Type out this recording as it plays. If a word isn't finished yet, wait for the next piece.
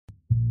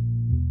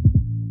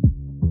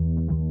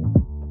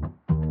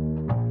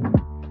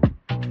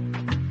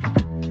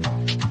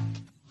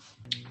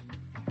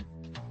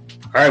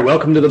All right,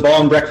 welcome to the Ball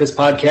and Breakfast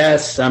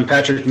podcast. I'm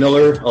Patrick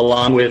Miller,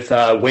 along with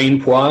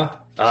Wayne Poix.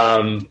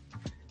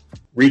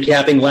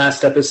 Recapping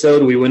last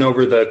episode, we went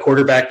over the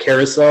quarterback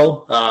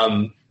carousel,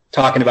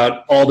 talking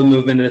about all the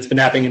movement that's been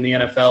happening in the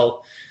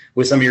NFL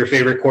with some of your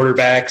favorite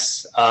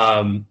quarterbacks.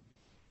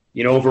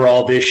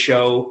 Overall, this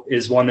show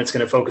is one that's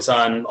going to focus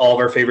on all of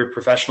our favorite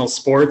professional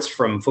sports,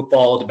 from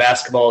football to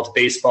basketball to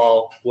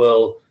baseball.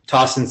 We'll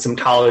toss in some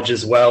college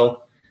as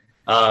well.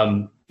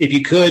 If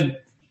you could,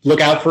 look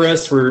out for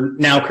us. We're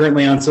now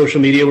currently on social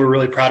media. We're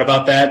really proud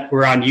about that.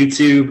 We're on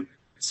YouTube,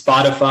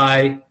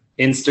 Spotify,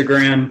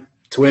 Instagram,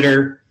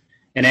 Twitter,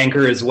 and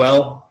Anchor as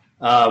well.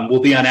 We'll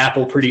be on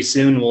Apple pretty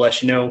soon. We'll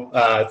let you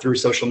know through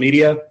social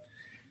media.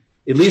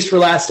 At least for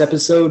last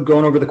episode,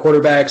 going over the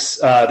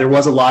quarterbacks, there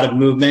was a lot of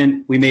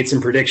movement. We made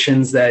some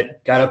predictions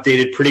that got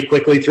updated pretty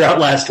quickly throughout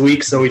last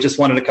week, so we just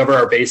wanted to cover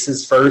our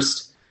bases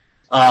first.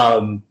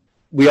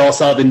 We all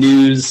saw the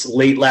news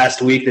late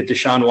last week that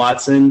Deshaun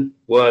Watson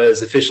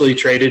was officially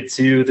traded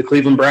to the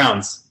Cleveland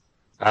Browns.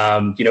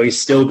 He's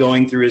still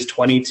going through his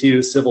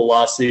 22 civil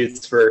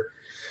lawsuits for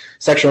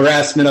sexual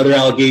harassment, other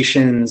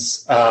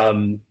allegations.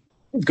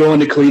 Going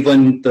to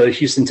Cleveland, the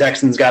Houston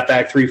Texans got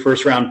back 3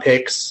 first-round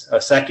picks,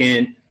 a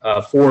second,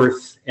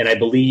 fourth, and I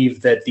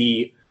believe that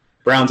the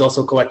Browns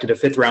also collected a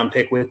 5th-round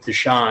pick with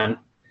Deshaun.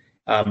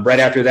 Right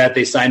after that,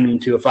 they signed him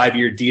to a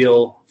 5-year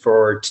deal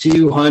for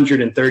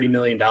 $230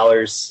 million,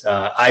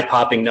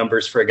 eye-popping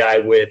numbers for a guy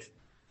with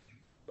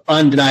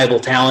undeniable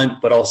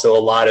talent, but also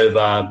a lot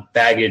of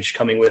baggage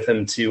coming with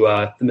him to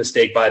the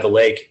mistake by the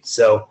lake.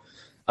 So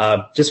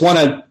just want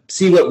to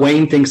see what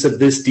Wayne thinks of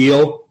this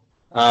deal.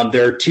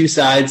 There are 2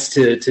 sides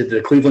to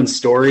the Cleveland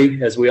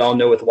story, as we all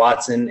know, with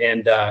Watson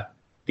and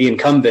the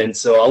incumbent.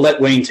 So I'll let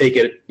Wayne take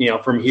it,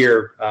 from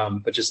here.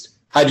 But just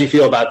how'd you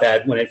feel about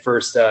that when it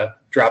first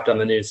dropped on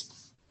the news?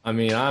 I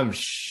mean, I'm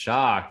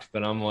shocked,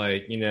 but I'm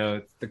like,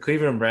 the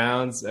Cleveland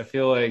Browns, I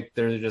feel like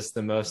they're just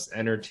the most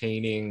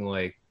entertaining,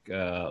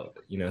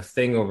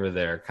 thing over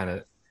there. Kind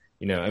of,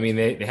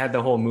 they had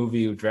the whole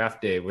movie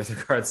Draft Day with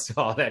regards to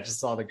all that,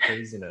 just all the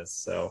craziness.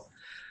 So,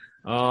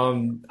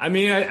 I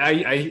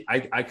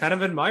kind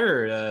of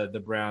admire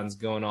the Browns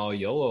going all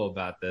YOLO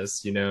about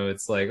this.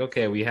 It's like,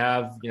 okay, we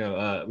have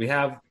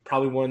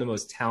probably one of the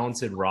most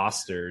talented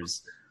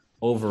rosters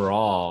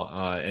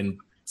overall, and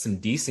some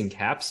decent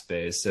cap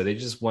space. So they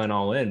just went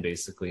all in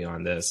basically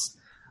on this.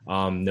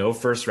 No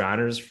first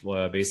rounders,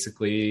 for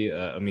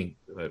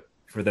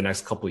the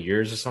next couple of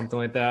years or something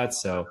like that.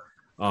 So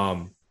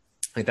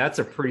that's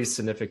a pretty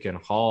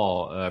significant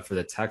haul for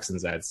the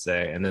Texans, I'd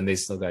say. And then they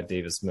still got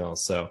Davis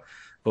Mills. So,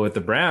 but with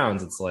the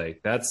Browns, it's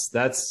like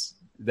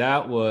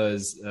that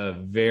was a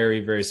very,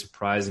 very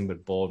surprising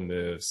but bold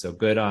move. So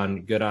good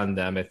on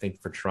them, I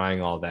think, for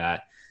trying all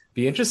that.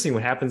 Be interesting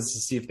what happens to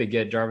see if they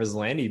get Jarvis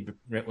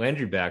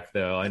Landry back,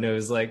 though. I know it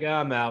was like,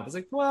 I'm out. It's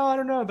like, well, I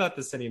don't know about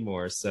this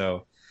anymore.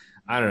 So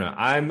I don't know.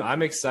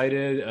 I'm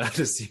excited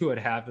to see what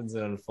happens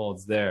and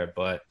unfolds there.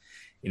 But,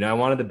 I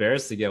wanted the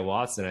Bears to get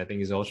Watson. I think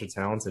he's ultra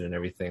talented and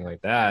everything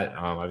like that,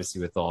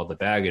 obviously with all the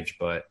baggage.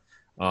 But,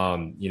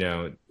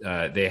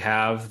 they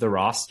have the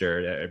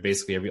roster,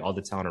 basically all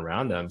the talent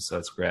around them. So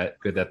it's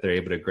good that they're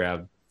able to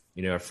grab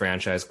a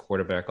franchise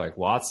quarterback like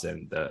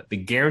Watson. The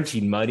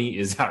guaranteed money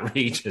is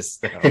outrageous,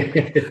 though.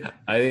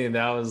 I think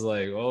that was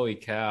like, holy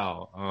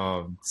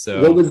cow.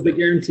 So what was the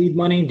guaranteed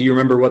money? Do you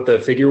remember what the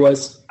figure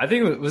was? I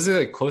think was it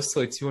like close to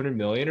like 200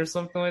 million or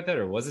something like that,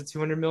 or was it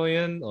 200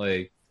 million?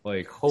 Like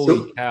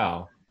holy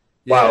cow.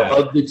 Wow. Yeah.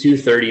 Of the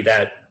 230,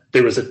 that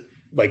there was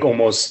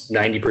almost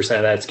 90% of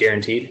that's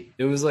guaranteed.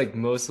 It was like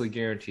mostly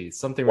guaranteed,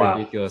 something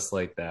ridiculous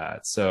like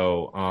that.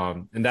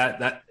 So and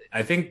that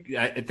I think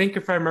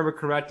if I remember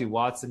correctly,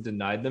 Watson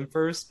denied them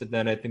first, but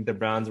then I think the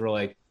Browns were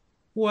like,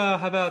 well,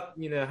 how about a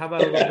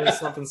little bit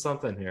of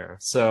something here.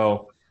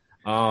 So,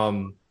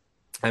 I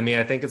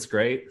think it's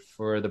great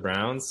for the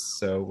Browns.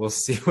 So we'll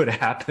see what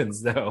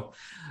happens, though.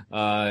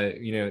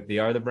 They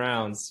are the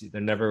Browns.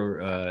 They're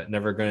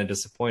never going to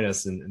disappoint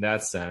us in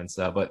that sense.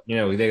 But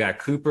they got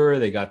Cooper,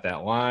 they got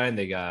that line,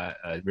 they got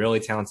a really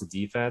talented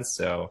defense.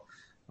 So.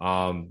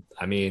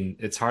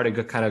 It's hard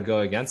to kind of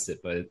go against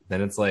it, but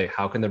then it's like,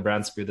 how can the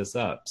Browns screw this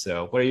up?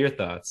 So what are your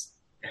thoughts?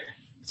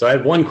 So I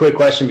have one quick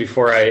question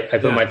before I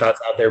put my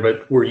thoughts out there,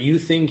 but were you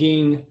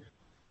thinking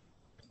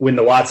when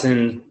the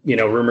Watson,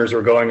 rumors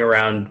were going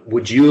around,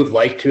 would you have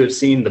liked to have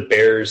seen the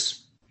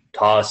Bears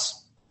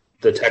toss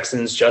the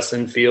Texans,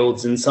 Justin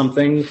Fields, in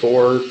something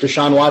for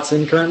Deshaun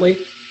Watson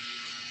currently?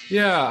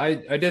 Yeah,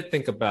 I did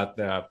think about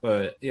that,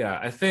 but yeah,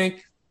 I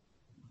think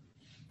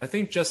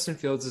Justin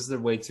Fields is the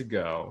way to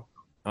go.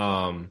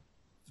 I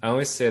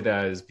only say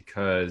that is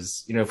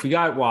because, if we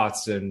got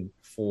Watson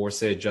for,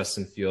 say,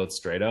 Justin Fields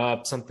straight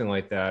up, something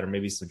like that, or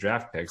maybe some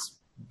draft picks,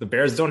 the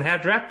Bears don't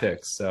have draft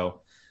picks.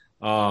 So,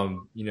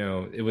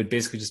 it would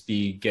basically just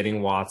be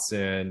getting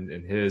Watson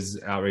and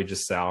his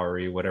outrageous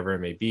salary, whatever it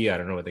may be. I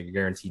don't know what the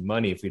guaranteed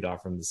money if we'd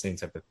offer him the same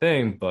type of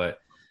thing, but,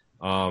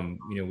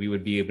 we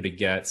would be able to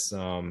get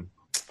some,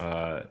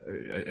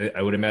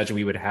 I would imagine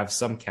we would have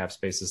some cap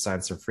space to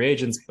sign some free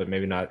agents, but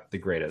maybe not the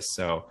greatest.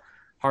 So,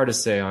 hard to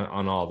say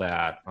on all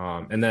that.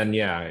 And then,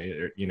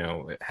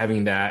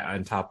 having that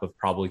on top of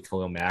probably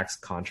Khalil Mack's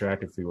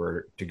contract, if we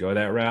were to go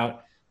that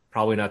route,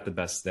 probably not the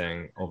best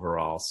thing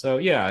overall. So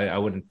yeah, I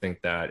wouldn't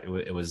think that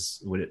it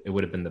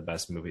would have been the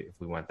best movie if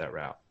we went that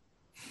route.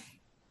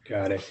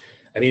 Got it.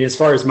 I mean, as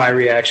far as my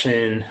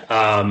reaction,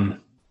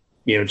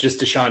 just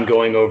Deshaun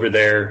going over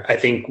there, I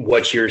think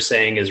what you're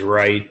saying is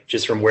right,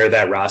 just from where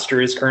that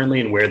roster is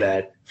currently and where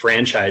that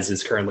franchise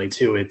is currently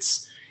too. It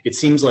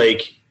seems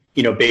like,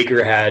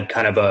 Baker had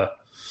kind of a,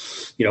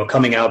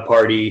 coming out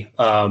party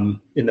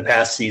in the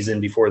past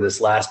season before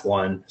this last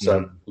one. So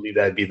I believe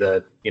that'd be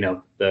the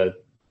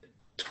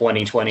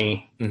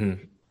 2020,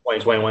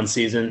 2021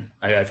 season.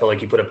 I feel like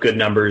he put up good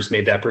numbers,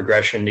 made that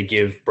progression to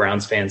give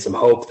Browns fans some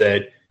hope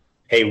that,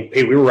 hey,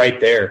 we were right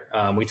there.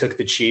 We took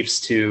the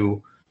Chiefs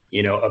to,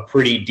 a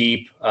pretty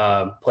deep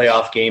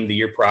playoff game the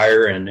year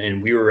prior,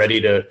 and we were ready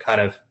to kind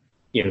of,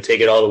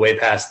 take it all the way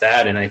past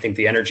that. And I think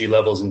the energy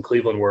levels in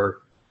Cleveland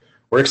were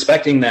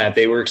expecting that.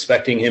 They were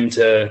expecting him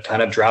to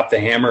kind of drop the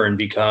hammer and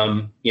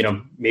become,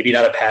 maybe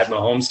not a Pat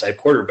Mahomes type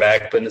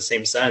quarterback, but in the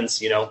same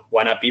sense,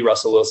 why not be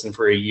Russell Wilson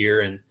for a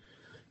year and,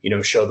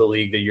 show the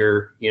league that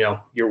you're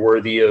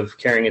worthy of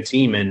carrying a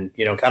team, and,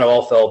 kind of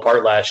all fell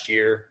apart last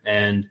year.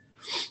 And,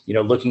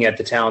 looking at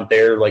the talent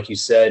there, like you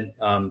said,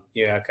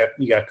 you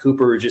got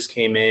Cooper who just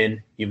came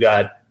in. You've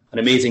got an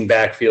amazing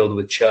backfield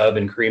with Chubb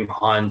and Kareem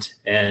Hunt.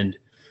 And,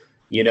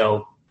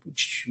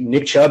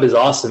 Nick Chubb is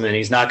awesome, and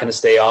he's not going to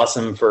stay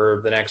awesome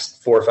for the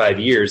next 4 or 5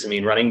 years. I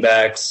mean, running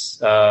backs,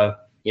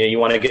 you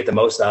want to get the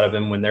most out of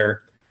them when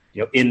they're,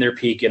 in their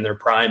peak, in their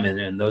prime.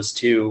 And those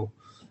two,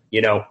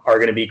 are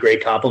going to be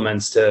great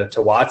compliments to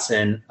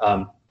Watson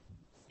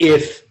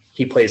if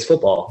he plays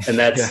football. And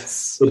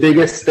that's the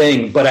biggest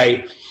thing. But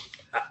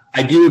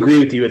I do agree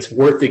with you. It's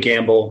worth the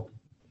gamble,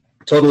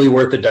 totally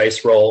worth the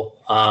dice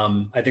roll.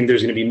 I think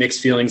there's going to be mixed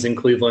feelings in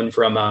Cleveland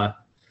from a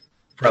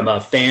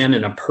fan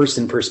and a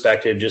person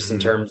perspective, just in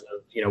terms of,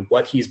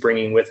 what he's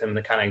bringing with him,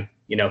 the kind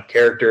of,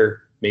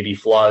 character, maybe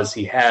flaws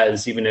he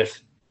has, even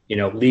if,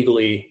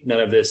 legally none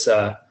of this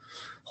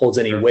holds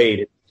any weight.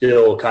 It's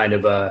still kind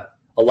of a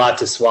lot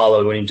to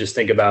swallow when you just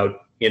think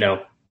about,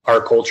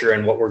 our culture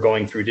and what we're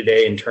going through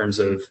today in terms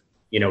of,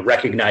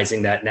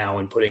 recognizing that now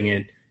and putting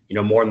it,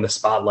 more in the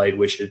spotlight,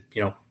 which it,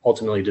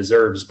 ultimately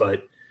deserves.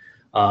 But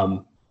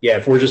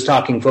if we're just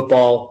talking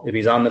football, if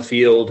he's on the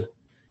field,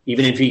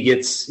 even if he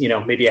gets,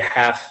 maybe a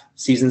half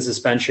season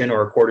suspension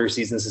or a quarter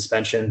season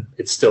suspension,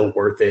 it's still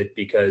worth it,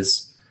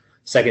 because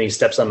second he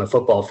steps on the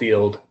football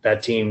field,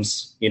 that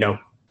team's,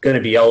 going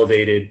to be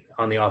elevated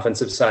on the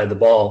offensive side of the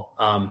ball.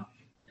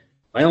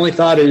 My only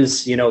thought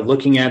is,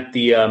 looking at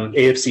the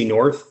AFC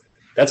North,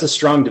 that's a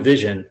strong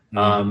division.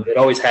 It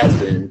always has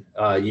been.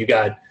 You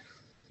got,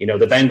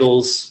 the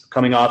Bengals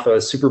coming off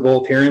a Super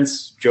Bowl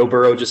appearance. Joe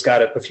Burrow just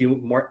got a few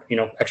more,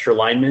 extra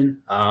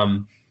linemen.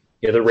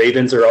 The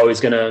Ravens are always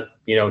going to,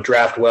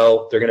 draft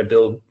well. They're going to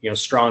build,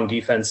 strong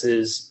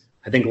defenses.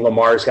 I think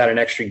Lamar's got an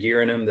extra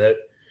gear in him that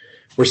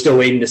we're still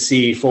waiting to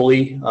see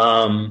fully.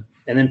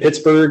 And then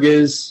Pittsburgh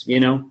is,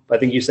 I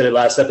think you said it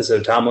last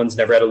episode, Tomlin's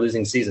never had a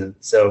losing season.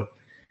 So,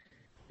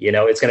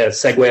 it's going to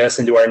segue us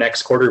into our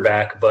next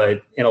quarterback.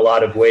 But in a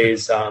lot of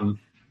ways,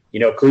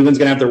 Cleveland's going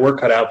to have their work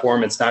cut out for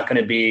him. It's not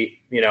going to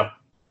be,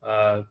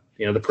 the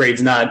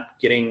parade's not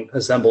getting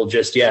assembled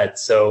just yet.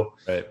 So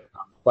right.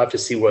 We'll have to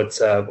see what's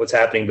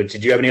happening. But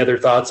did you have any other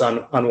thoughts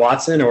on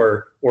Watson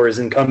or his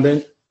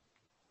incumbent?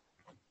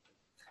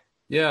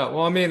 Yeah,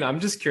 well, I mean, I'm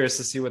just curious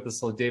to see what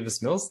this whole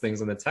Davis Mills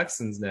thing's on the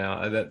Texans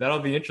now. That'll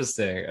be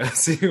interesting.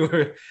 See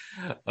where,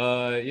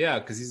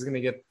 because he's going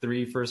to get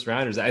 3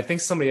 first-rounders. I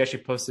think somebody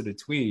actually posted a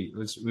tweet,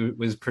 which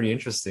was pretty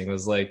interesting. It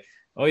was like,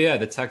 oh yeah,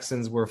 the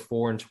Texans were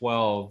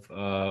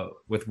 4-12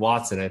 with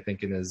Watson. I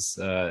think in his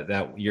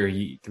that year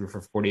he threw for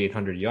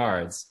 4,800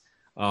 yards.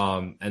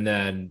 And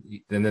then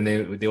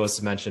they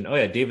also mentioned, oh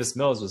yeah, Davis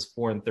Mills was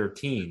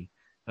 4-13.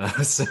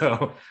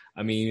 So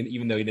I mean,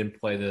 even though he didn't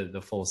play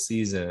the full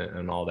season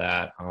and all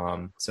that.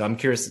 So I'm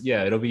curious.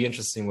 Yeah, it'll be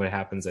interesting what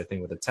happens, I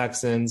think, with the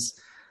Texans.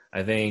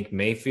 I think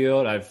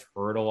Mayfield, I've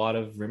heard a lot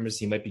of rumors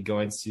he might be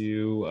going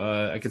to,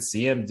 I could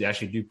see him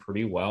actually do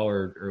pretty well,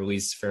 or at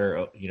least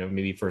fair,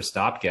 maybe for a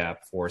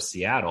stopgap for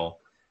Seattle,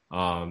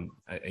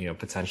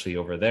 potentially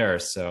over there.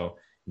 So,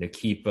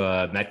 keep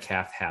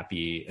Metcalf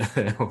happy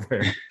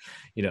over,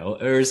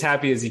 or as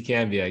happy as he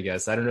can be, I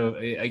guess. I don't know.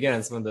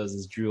 Again, some of those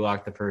is Drew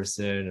Lock the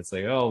person. It's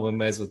like, oh, we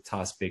might as well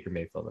toss Baker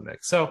Mayfield in the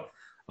mix. So,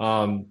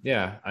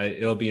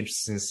 it'll be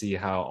interesting to see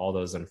how all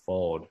those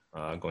unfold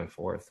going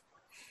forth.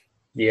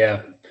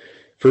 Yeah.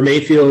 For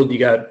Mayfield, you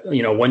got,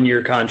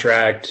 1-year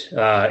contract,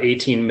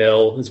 18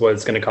 mil is what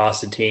it's going to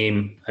cost a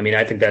team. I mean,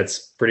 I think that's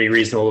pretty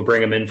reasonable to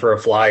bring him in for a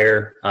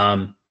flyer.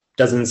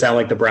 Doesn't sound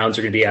like the Browns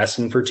are going to be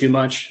asking for too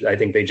much. I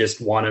think they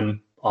just want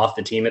him off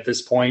the team at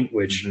this point,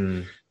 which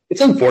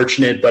it's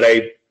unfortunate, but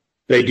I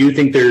do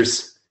think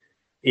there's,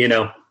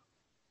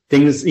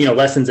 things,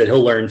 lessons that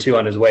he'll learn too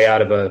on his way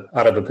out of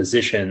a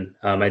position.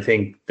 I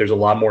think there's a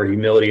lot more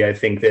humility. I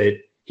think that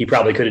he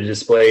probably could have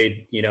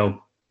displayed,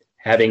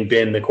 having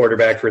been the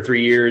quarterback for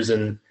 3 years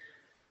and,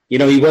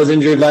 he was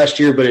injured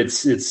last year, but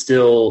it's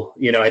still,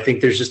 I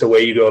think there's just a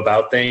way you go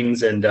about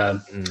things. And I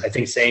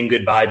think saying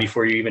goodbye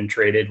before you even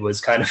traded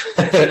was kind of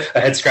a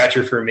head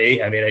scratcher for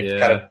me. I mean, it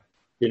kind of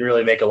didn't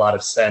really make a lot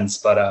of sense,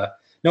 but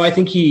no, I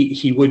think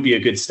he would be a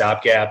good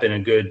stopgap and a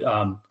good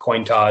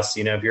coin toss.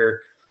 If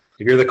you're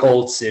the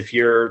Colts, if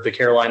you're the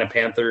Carolina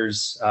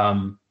Panthers,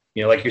 like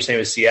you're saying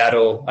with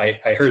Seattle,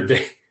 I heard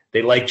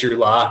they liked your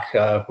lock,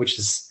 which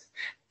is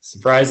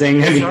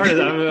surprising. I'm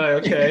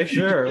like, okay,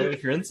 sure,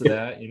 if you're into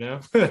that,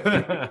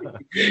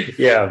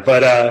 Yeah,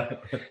 but I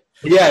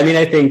mean,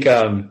 I think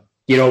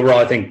overall,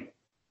 I think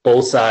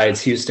both sides,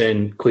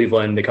 Houston,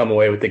 Cleveland, they come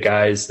away with the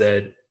guys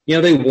that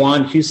they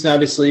want. Houston,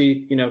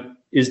 obviously,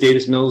 is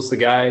Davis Mills the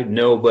guy?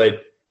 No,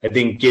 but I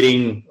think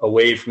getting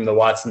away from the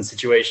Watson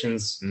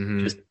situations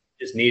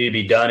just needed to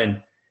be done,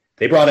 and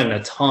they brought in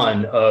a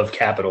ton of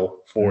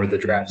capital for the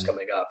drafts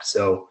coming up.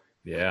 So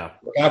yeah,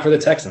 look out for the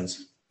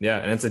Texans. Yeah,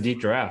 and it's a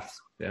deep draft.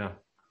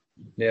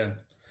 Yeah.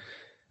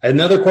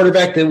 Another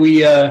quarterback that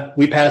we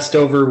passed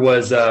over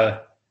was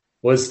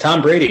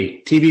Tom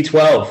Brady,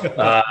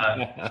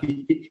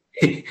 TB12.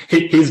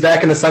 He's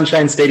back in the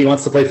Sunshine State. He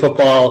wants to play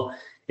football.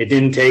 It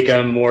didn't take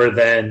him more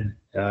than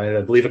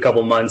I believe a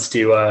couple months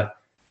to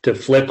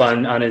flip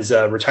on his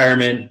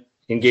retirement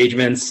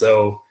engagements.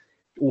 So,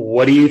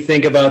 what do you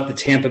think about the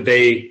Tampa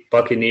Bay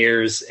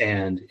Buccaneers?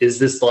 And is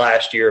this the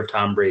last year of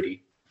Tom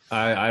Brady?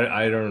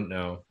 I don't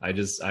know.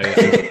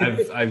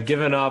 I've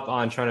given up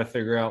on trying to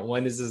figure out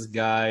when is this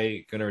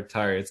guy going to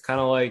retire. It's kind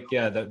of like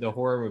the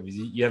horror movies.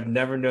 You have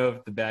never know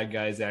if the bad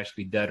guy is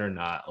actually dead or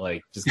not.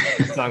 Like just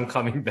keeps on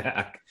coming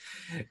back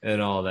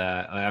and all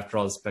that after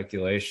all the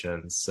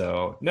speculation.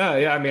 So no,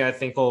 yeah. I mean, I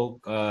think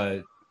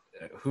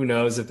who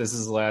knows if this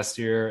is the last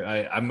year.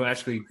 I'm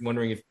actually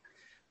wondering if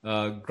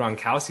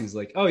Gronkowski's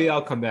like, oh yeah,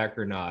 I'll come back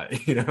or not.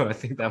 I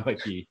think that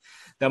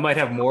might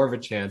have more of a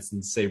chance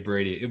than say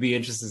Brady. It'd be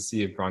interesting to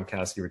see if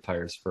Gronkowski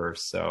retires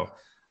first. So,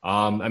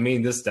 I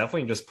mean, this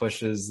definitely just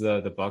pushes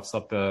the Bucs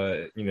up,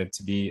 to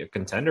be a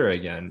contender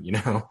again.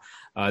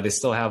 They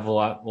still have a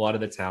lot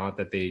of the talent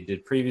that they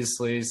did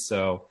previously.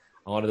 So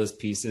a lot of those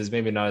pieces,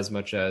 maybe not as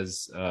much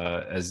as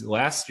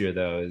last year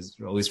though,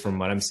 at least from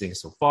what I'm seeing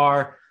so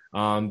far.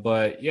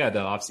 But yeah,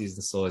 the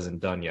offseason still isn't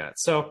done yet.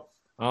 So,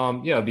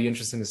 it'd be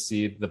interesting to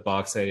see the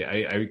Bucs.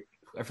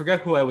 I forgot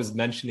who I was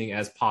mentioning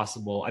as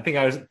possible. I think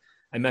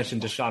I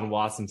mentioned Deshaun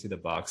Watson to the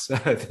Bucs.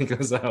 I think it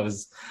was what I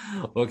was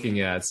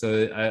looking at.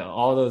 So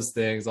all those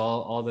things,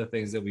 all the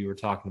things that we were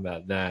talking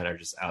about then are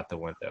just out the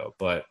window.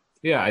 But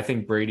yeah, I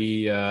think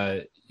Brady,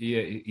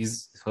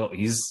 he's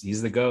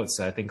the GOAT.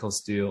 So I think he'll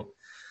still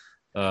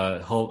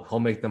he'll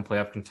make them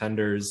playoff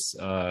contenders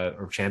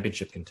or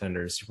championship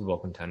contenders, Super Bowl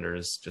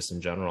contenders, just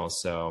in general.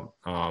 So,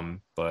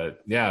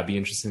 but yeah, it'd be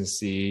interesting to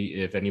see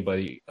if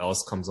anybody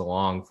else comes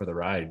along for the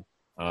ride,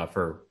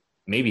 for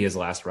maybe his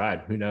last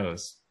ride. Who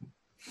knows?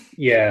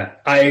 Yeah,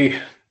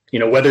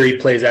 whether he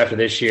plays after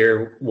this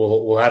year,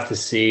 we'll have to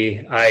see.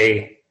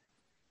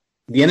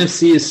 The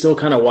NFC is still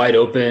kind of wide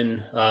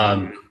open.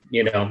 I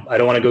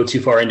don't want to go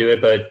too far into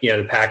it, but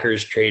the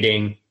Packers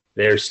trading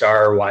their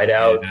star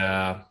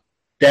wideout,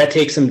 that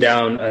takes them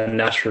down a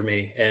notch for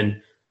me.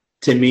 And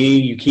to me,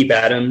 you keep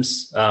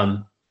Adams.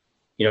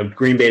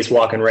 Green Bay's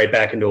walking right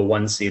back into a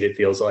 1 seed. It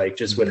feels like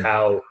just with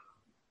how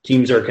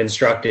teams are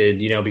constructed.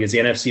 Because the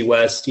NFC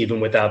West,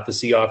 even without the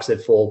Seahawks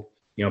at full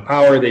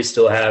power, they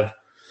still have,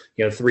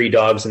 3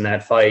 dogs in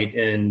that fight.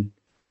 And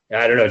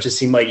I don't know, it just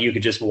seemed like you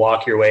could just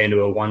walk your way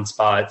into a 1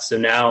 spot. So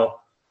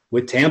now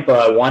with Tampa,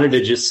 I wanted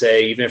to just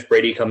say, even if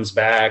Brady comes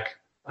back,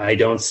 I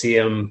don't see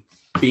him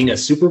being a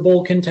Super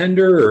Bowl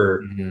contender,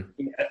 or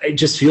it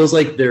just feels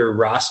like their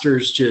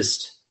rosters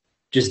just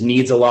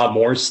needs a lot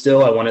more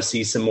still. I want to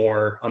see some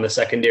more on the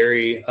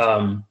secondary.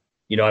 I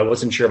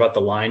wasn't sure about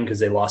the line because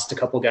they lost a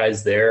couple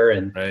guys there,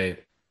 and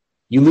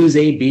you lose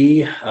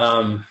AB,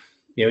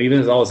 even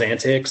with all his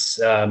antics,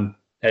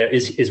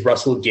 is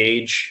Russell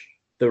Gage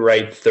the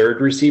right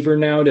third receiver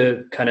now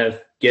to kind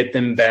of get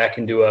them back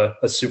into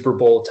a Super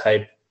Bowl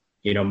type,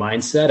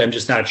 mindset? I'm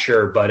just not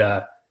sure,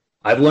 but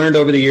I've learned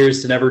over the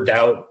years to never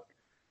doubt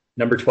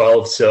number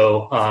 12.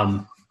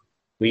 So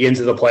we get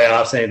into the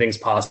playoffs, anything's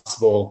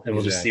possible, and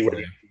we'll just see where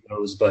it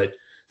goes, but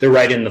they're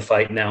right in the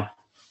fight now.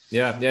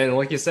 Yeah. And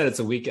like you said, it's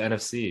a weak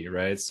NFC,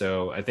 right?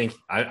 So I think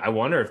I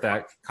wonder if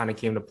that kind of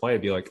came to play,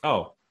 be like,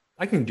 oh,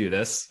 I can do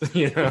this,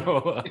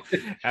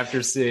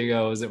 after seeing,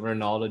 was it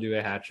Ronaldo do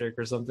a hat trick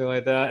or something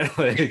like that?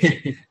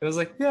 It was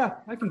like, yeah,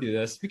 I can do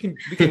this. We can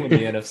win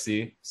the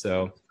NFC.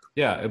 So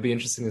yeah, it'll be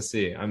interesting to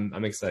see.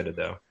 I'm excited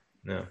though.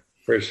 Yeah,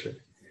 for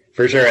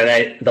sure.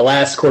 And the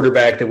last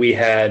quarterback that we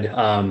had,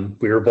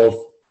 we were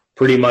both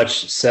pretty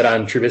much set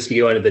on Trubisky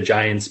going to the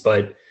Giants,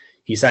 but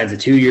he signs a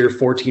 2-year,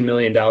 $14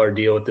 million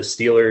deal with the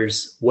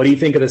Steelers. What do you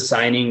think of the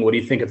signing? What do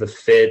you think of the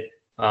fit?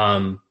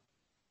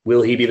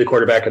 Will he be the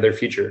quarterback of their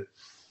future?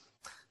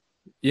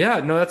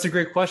 Yeah, no, that's a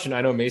great question. I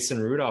know Mason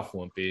Rudolph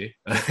won't be.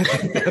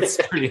 That's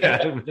pretty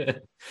adamant.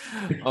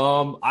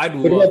 I'd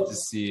love to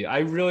see. I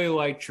really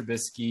like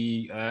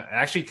Trubisky,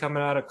 actually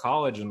coming out of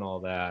college and all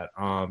that.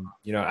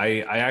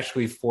 I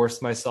actually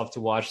forced myself to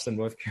watch some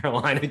North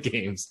Carolina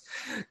games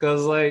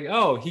because, like,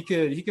 oh, he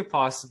could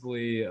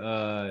possibly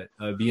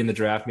be in the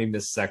draft, maybe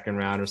the second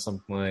round or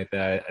something like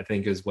that. I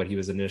think is what he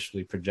was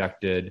initially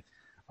projected.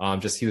 He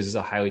was just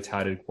a highly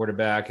touted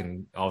quarterback,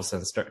 and all of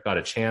a sudden got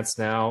a chance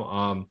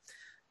now.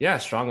 Yeah,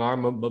 strong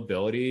arm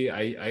mobility.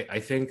 I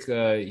think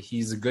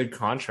he's a good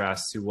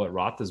contrast to what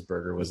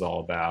Roethlisberger was all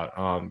about.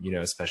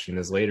 Especially in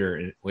his later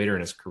in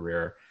his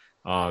career.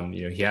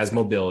 He has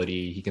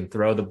mobility. He can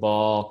throw the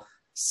ball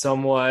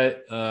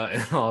somewhat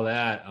and all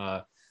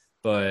that.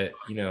 But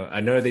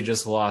I know they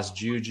just lost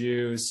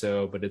Juju,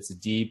 but it's a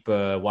deep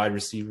wide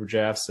receiver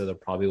draft, so they're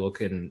probably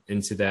looking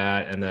into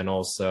that. And then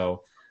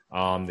also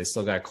they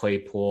still got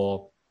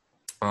Claypool.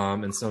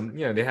 And some,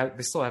 they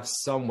still have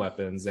some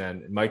weapons,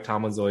 and Mike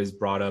Tomlin's always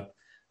brought up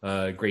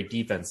great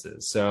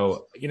defenses.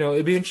 So,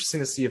 it'd be interesting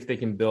to see if they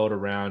can build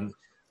around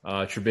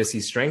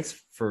Trubisky's strengths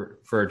for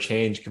a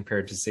change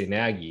compared to, say,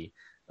 Nagy.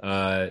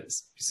 But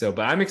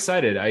I'm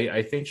excited.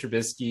 I think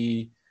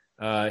Trubisky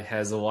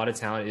has a lot of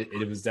talent.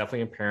 It was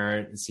definitely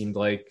apparent. It seemed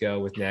like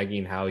with Nagy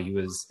and how he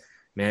was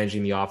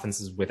managing the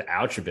offenses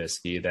without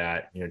Trubisky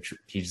that,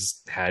 he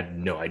just had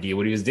no idea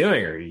what he was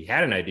doing, or he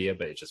had an idea,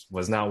 but it just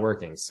was not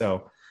working.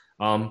 So,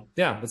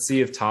 let's see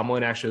if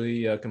Tomlin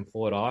actually can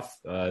pull it off.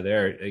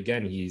 There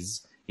again,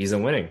 he's a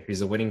winning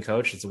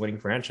coach. It's a winning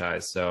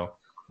franchise. So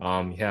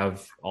you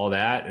have all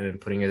that, and then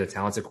putting in a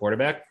talented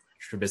quarterback.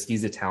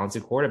 Trubisky's a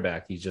talented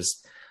quarterback. He's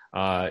just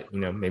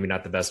maybe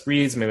not the best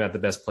reads, maybe not the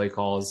best play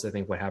calls. I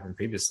think what happened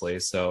previously.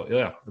 So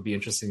yeah, it'll be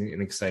interesting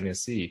and exciting to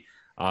see.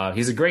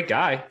 He's a great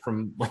guy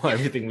from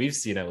everything we've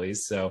seen, at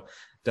least. So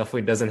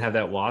definitely doesn't have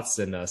that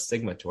Watson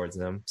stigma towards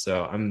him.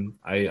 So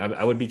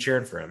I would be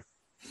cheering for him.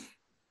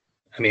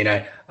 I mean,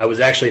 I was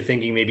actually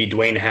thinking maybe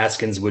Dwayne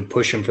Haskins would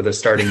push him for the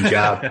starting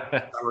job,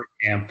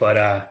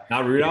 but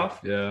not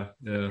Rudolph. Yeah.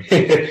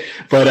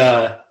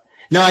 But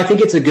no, I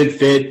think it's a good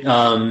fit.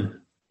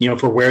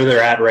 For where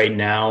they're at right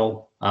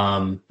now.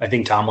 I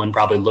think Tomlin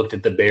probably looked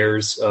at the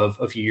Bears of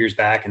a few years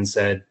back and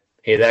said,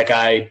 "Hey, that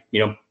guy,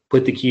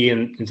 put the key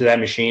into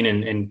that machine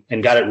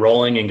and got it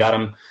rolling and got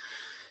him,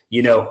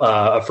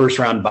 a first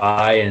round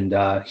bye,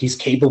 and he's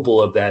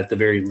capable of that at the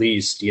very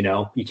least.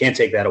 You can't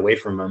take that away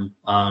from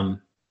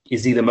him."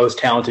 Is he the most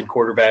talented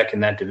quarterback in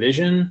that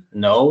division?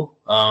 No.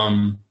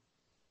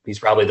 He's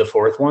probably the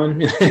fourth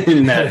one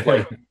in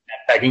that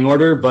pecking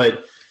order.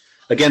 But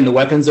again, the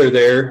weapons are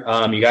there.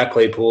 You got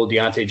Claypool,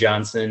 Deontay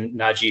Johnson,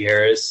 Najee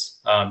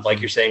Harris. Like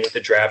you're saying with the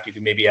draft, you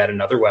can maybe add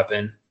another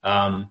weapon.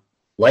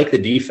 Like the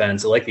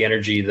defense, I like the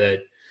energy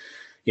that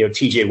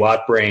TJ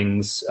Watt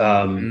brings.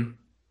 I'm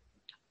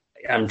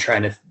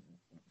trying to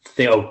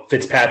think.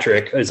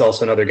 Fitzpatrick is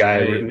also another guy.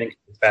 Right.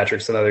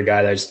 Fitzpatrick's another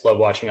guy that I just love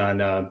watching on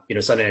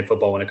Sunday Night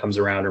Football when it comes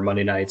around, or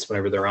Monday nights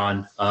whenever they're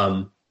on.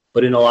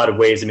 But in a lot of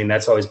ways, I mean,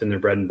 that's always been their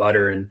bread and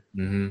butter. And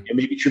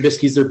maybe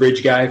Trubisky's their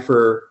bridge guy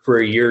for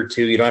a year or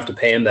two. You don't have to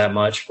pay him that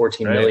much.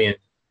 $14 million,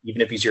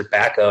 even if he's your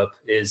backup,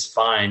 is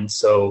fine.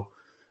 So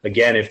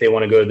again, if they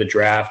want to go to the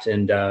draft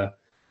and go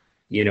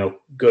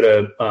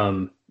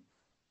to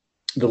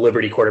the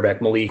Liberty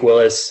quarterback Malik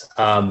Willis,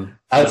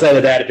 outside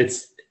of that,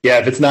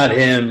 if it's not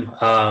him,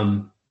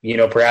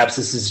 perhaps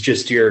this is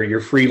just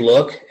your free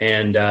look,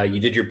 and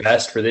you did your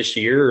best for this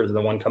year or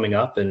the one coming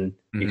up, and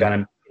you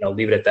kind of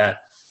leave it at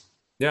that.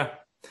 Yeah.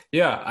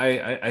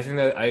 I think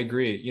that I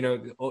agree.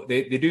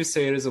 They do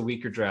say it is a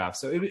weaker draft,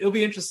 so it'll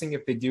be interesting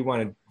if they do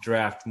want to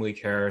draft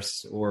Malik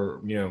Harris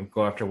or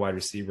go after a wide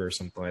receiver or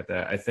something like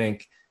that. I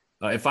think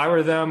if I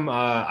were them,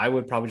 I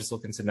would probably just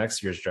look into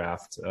next year's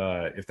draft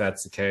if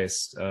that's the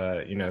case.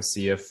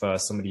 See if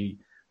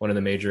one of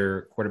the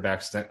major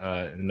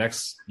quarterbacks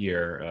next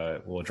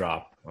year will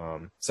drop.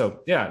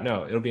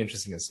 It'll be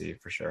interesting to see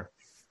for sure.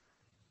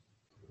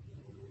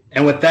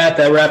 And with that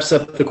wraps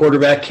up the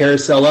quarterback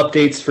carousel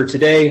updates for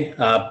today.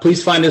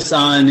 Please find us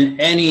on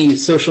any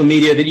social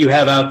media that you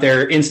have out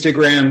there: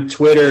 Instagram,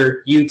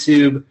 Twitter,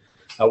 YouTube.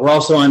 We're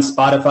also on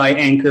Spotify,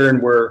 Anchor,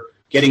 and we're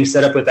getting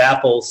set up with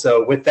Apple.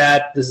 So with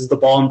that, this is the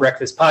Ball and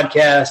Breakfast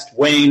podcast.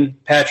 Wayne,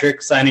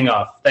 Patrick, signing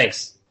off.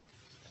 Thanks.